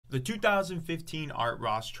The 2015 Art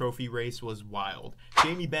Ross Trophy race was wild.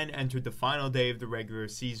 Jamie Benn entered the final day of the regular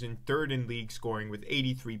season third in league scoring with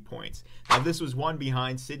 83 points. Now this was one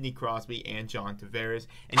behind Sidney Crosby and John Tavares,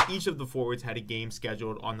 and each of the forwards had a game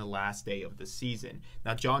scheduled on the last day of the season.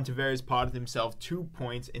 Now John Tavares potted himself 2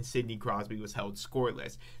 points and Sidney Crosby was held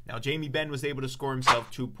scoreless. Now Jamie Benn was able to score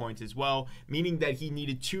himself 2 points as well, meaning that he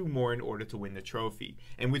needed 2 more in order to win the trophy.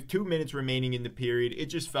 And with 2 minutes remaining in the period, it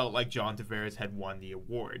just felt like John Tavares had won the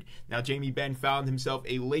award. Now Jamie Benn found himself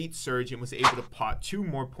a late surge and was able to pot 2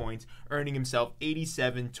 more points, earning himself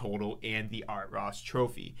 87 total and the Art Ross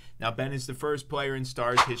Trophy. Now Benn is the first player in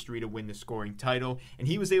Stars history to win the scoring title, and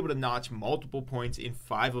he was able to notch multiple points in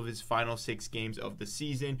 5 of his final 6 games of the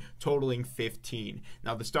season, totaling 15.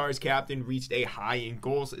 Now the Stars captain reached a high in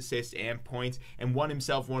goals, assists, and points, and won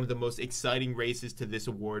himself one of the most exciting races to this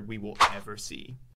award we will ever see.